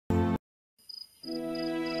What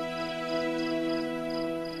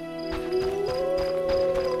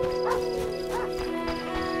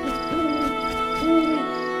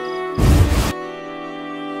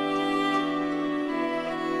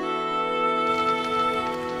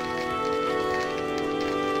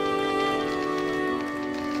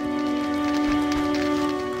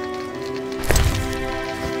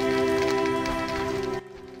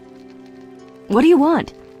do you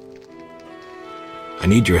want? I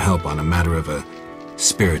need your help on a matter of a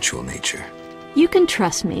spiritual nature. You can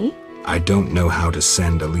trust me. I don't know how to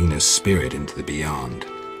send Alina's spirit into the beyond.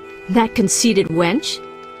 That conceited wench?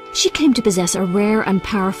 She came to possess a rare and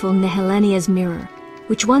powerful Nehelenia's mirror,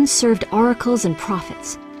 which once served oracles and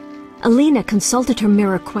prophets. Alina consulted her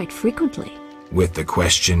mirror quite frequently. With the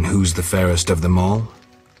question, who's the fairest of them all?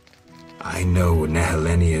 I know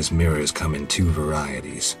Nehelenia's mirrors come in two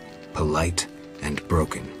varieties, polite and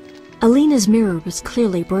broken. Alina's mirror was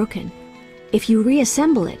clearly broken. If you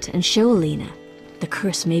reassemble it and show Alina, the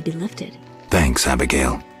curse may be lifted. Thanks,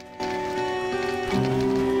 Abigail.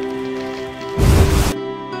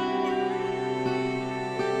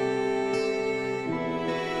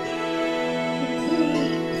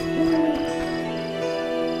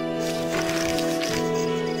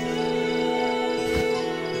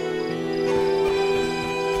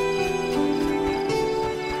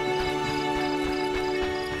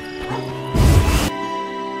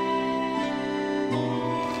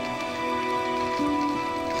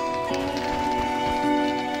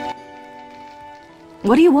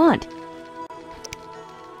 What do you want?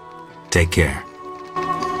 Take care.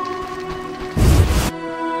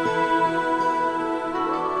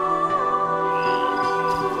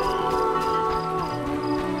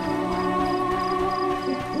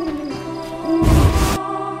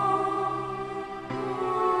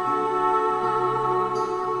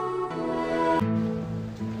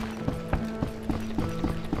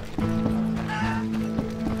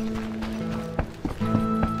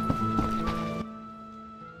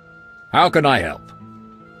 How can I help?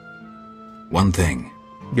 One thing.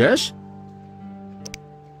 Yes?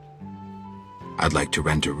 I'd like to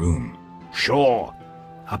rent a room. Sure.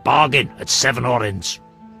 A bargain at 7 orens.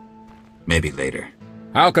 Maybe later.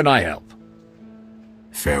 How can I help?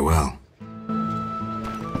 Farewell.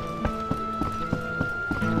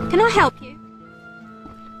 Can I help you?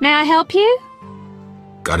 May I help you?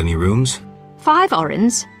 Got any rooms? 5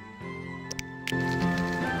 orens.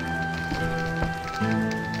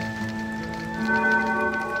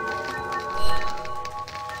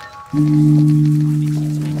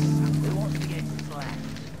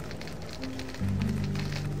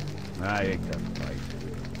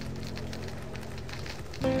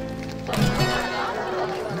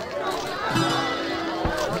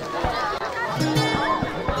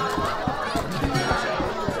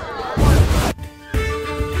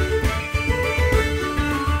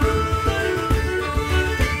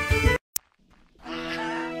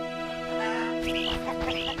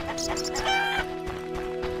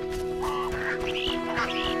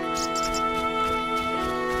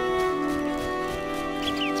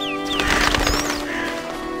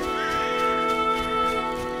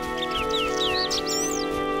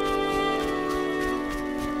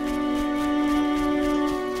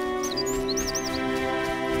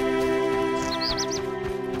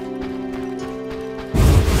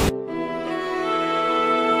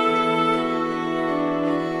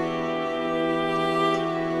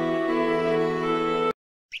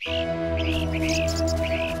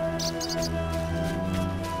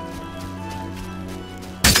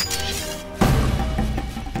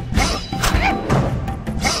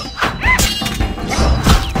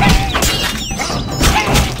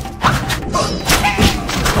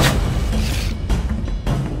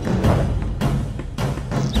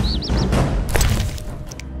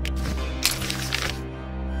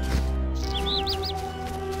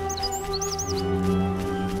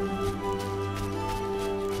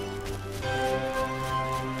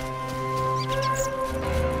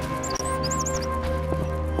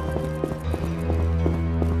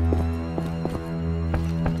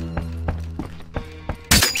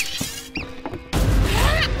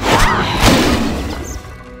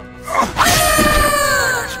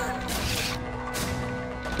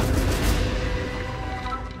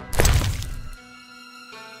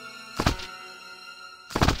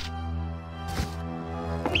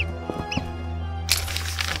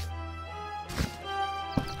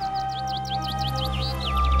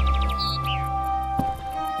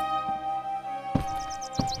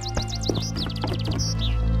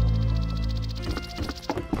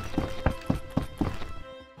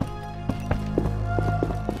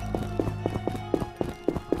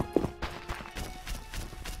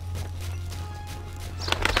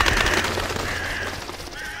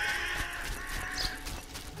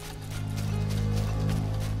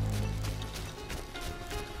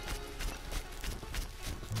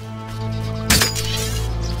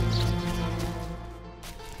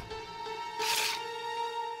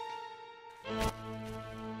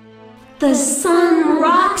 The sun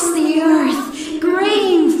rocks the earth.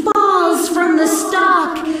 Grain falls from the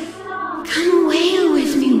stalk. Come away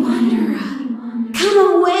with me, wanderer. Come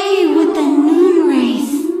away with the noon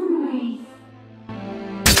wraith.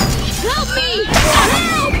 Help me!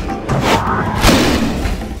 Help!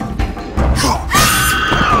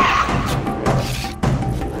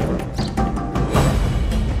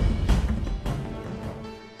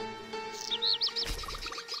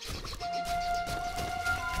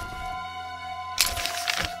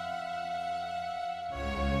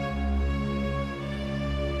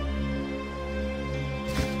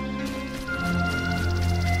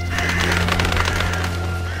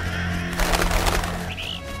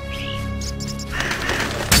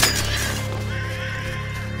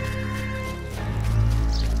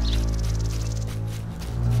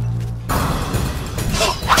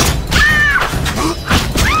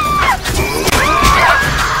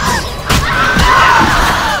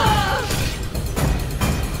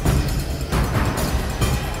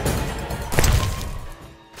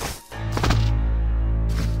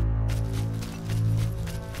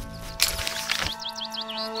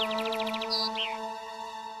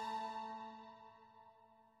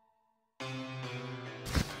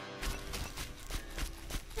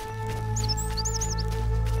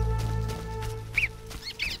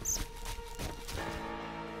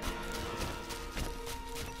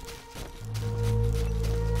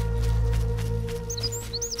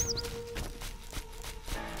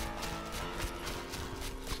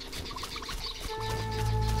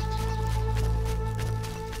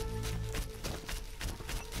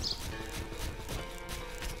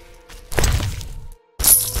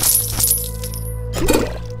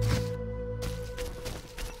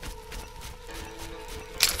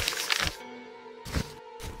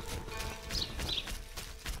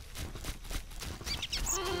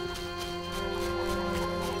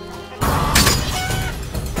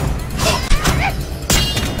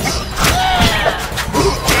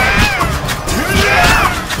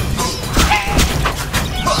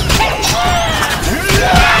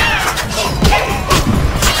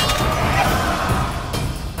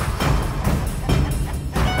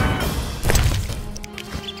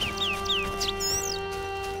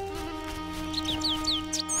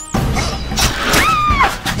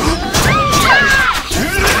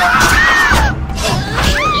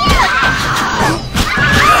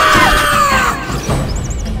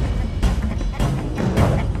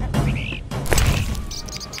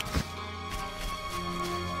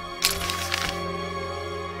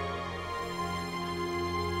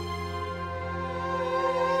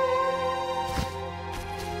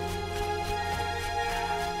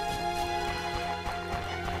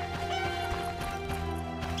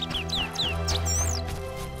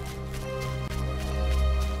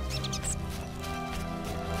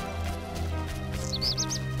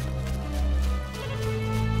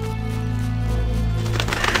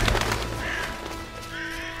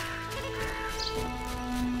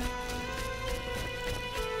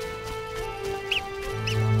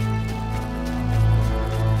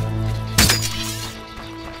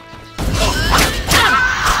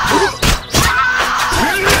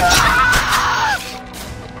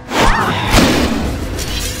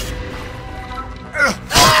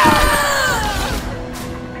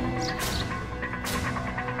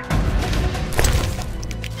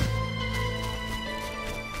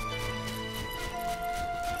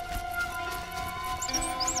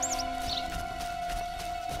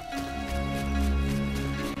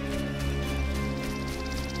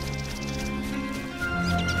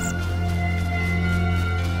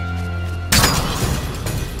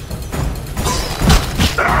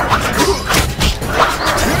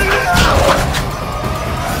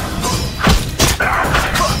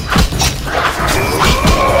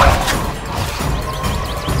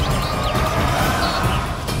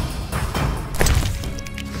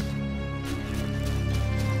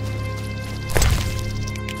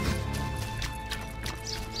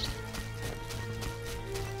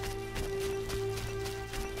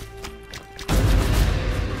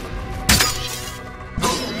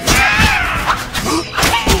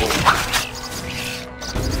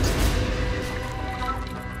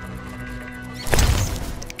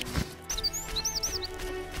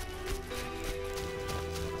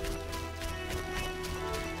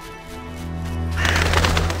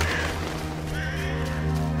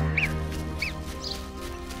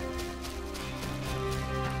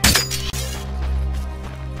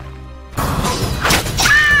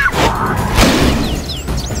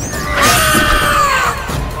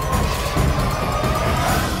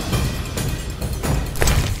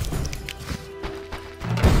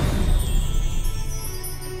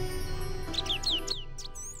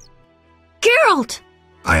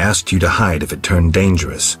 asked you to hide if it turned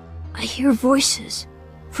dangerous. I hear voices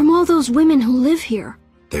from all those women who live here.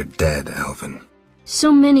 They're dead, Alvin.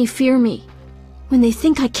 So many fear me. When they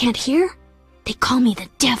think I can't hear, they call me the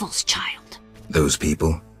Devil's Child. Those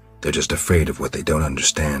people, they're just afraid of what they don't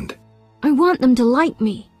understand. I want them to like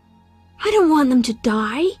me. I don't want them to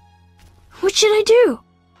die. What should I do?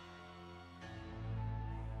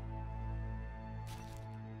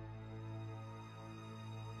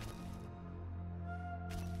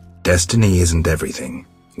 Destiny isn't everything.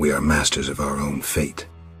 We are masters of our own fate.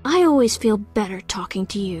 I always feel better talking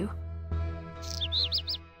to you.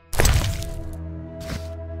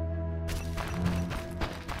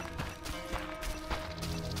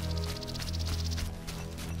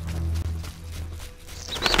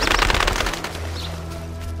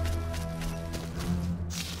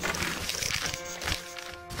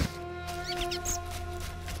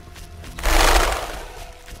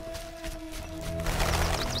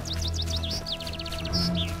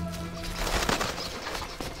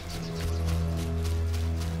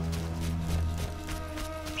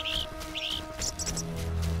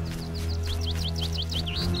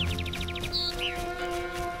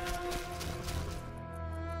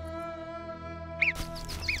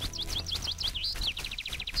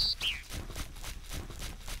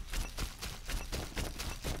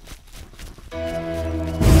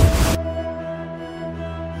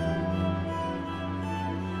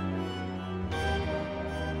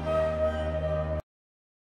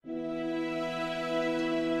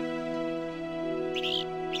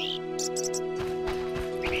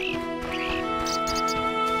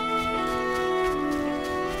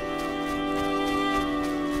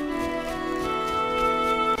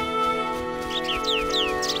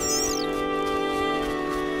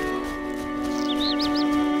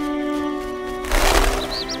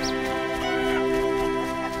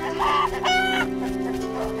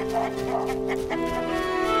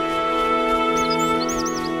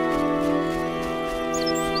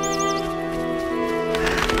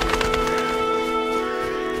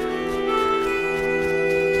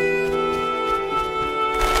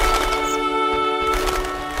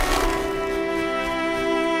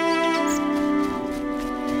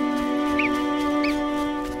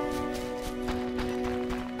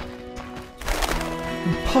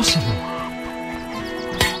 Impossible.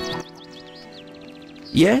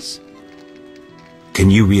 Yes? Can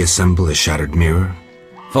you reassemble a shattered mirror?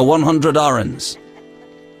 For 100 orens.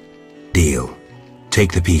 Deal.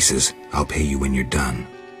 Take the pieces. I'll pay you when you're done.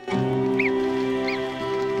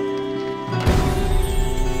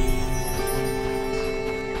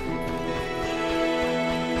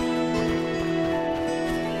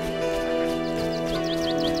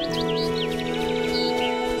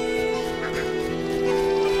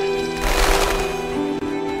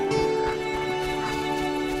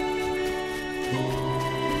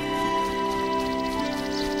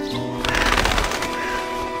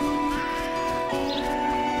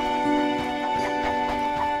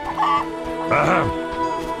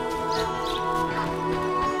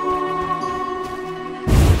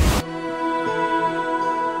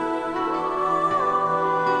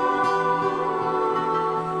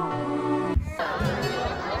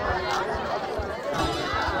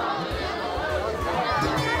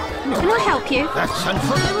 Can I help you? That's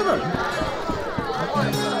unforgivable.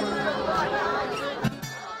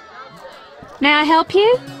 May I help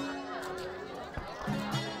you?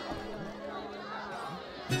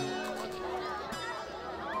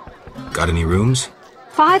 Got any rooms?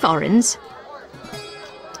 5 orens.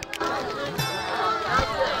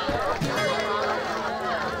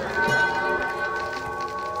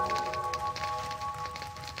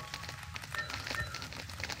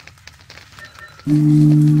 Should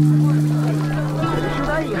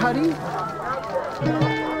I hurry?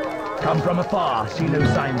 Come from afar, see no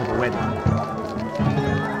sign of a wedding.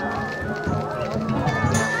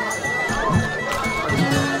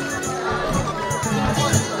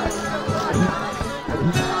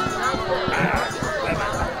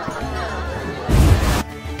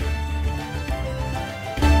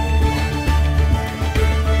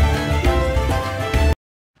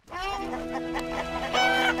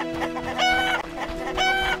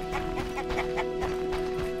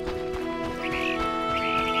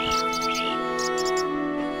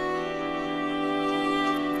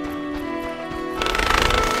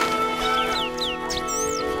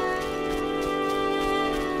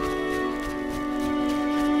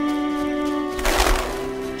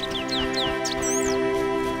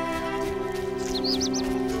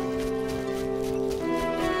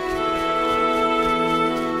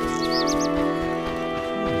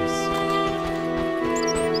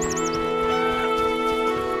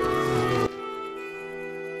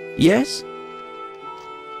 Yes?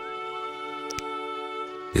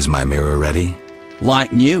 Is my mirror ready?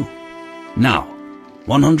 Like new. Now,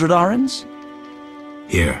 100 arens?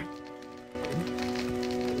 Here.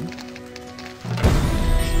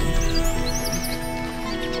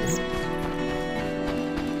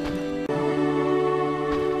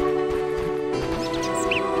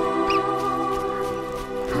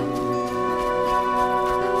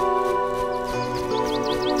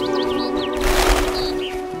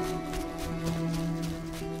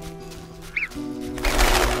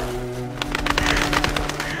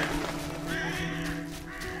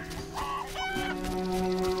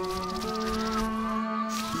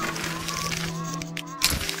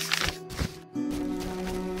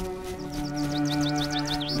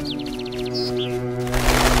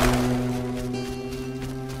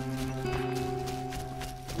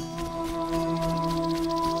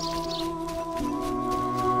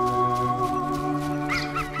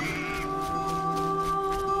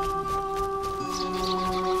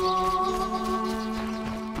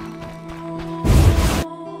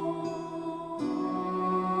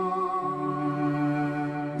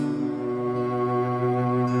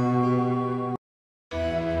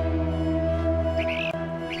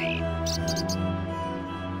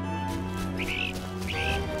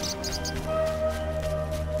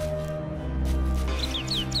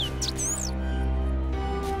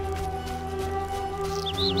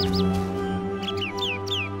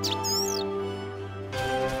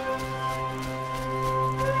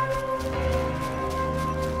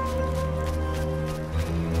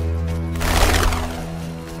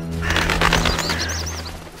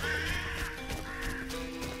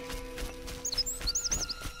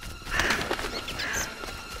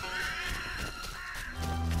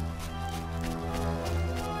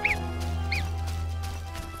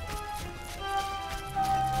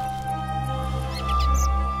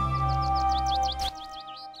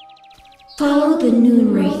 Follow the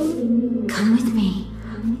noon wraith. Come with me.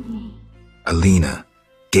 Alina,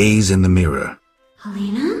 gaze in the mirror.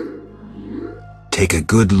 Alina? Take a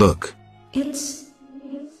good look. It's...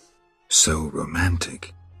 So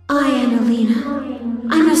romantic. I am Alina.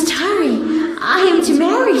 I must hurry. I am to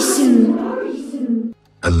marry soon.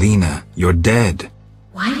 Alina, you're dead.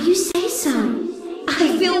 Why do you say so?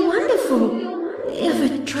 I feel wonderful, if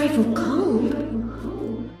a trifle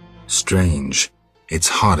cold. Strange. It's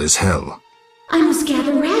hot as hell. I must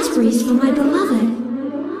gather raspberries for my beloved.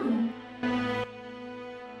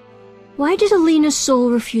 Why did Alina's soul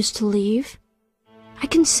refuse to leave? I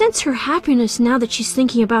can sense her happiness now that she's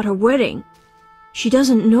thinking about her wedding. She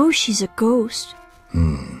doesn't know she's a ghost.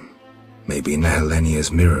 Maybe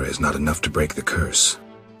Nehelenia's mirror is not enough to break the curse.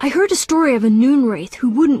 I heard a story of a noon wraith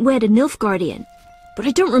who wouldn't wed a Nilfgaardian, but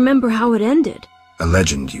I don't remember how it ended. A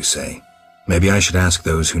legend, you say? Maybe I should ask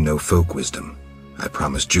those who know folk wisdom. I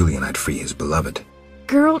promised Julian I'd free his beloved.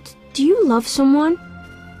 Girl, do you love someone?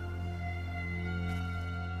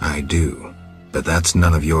 I do, but that's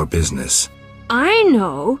none of your business. I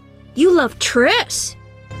know. You love Triss.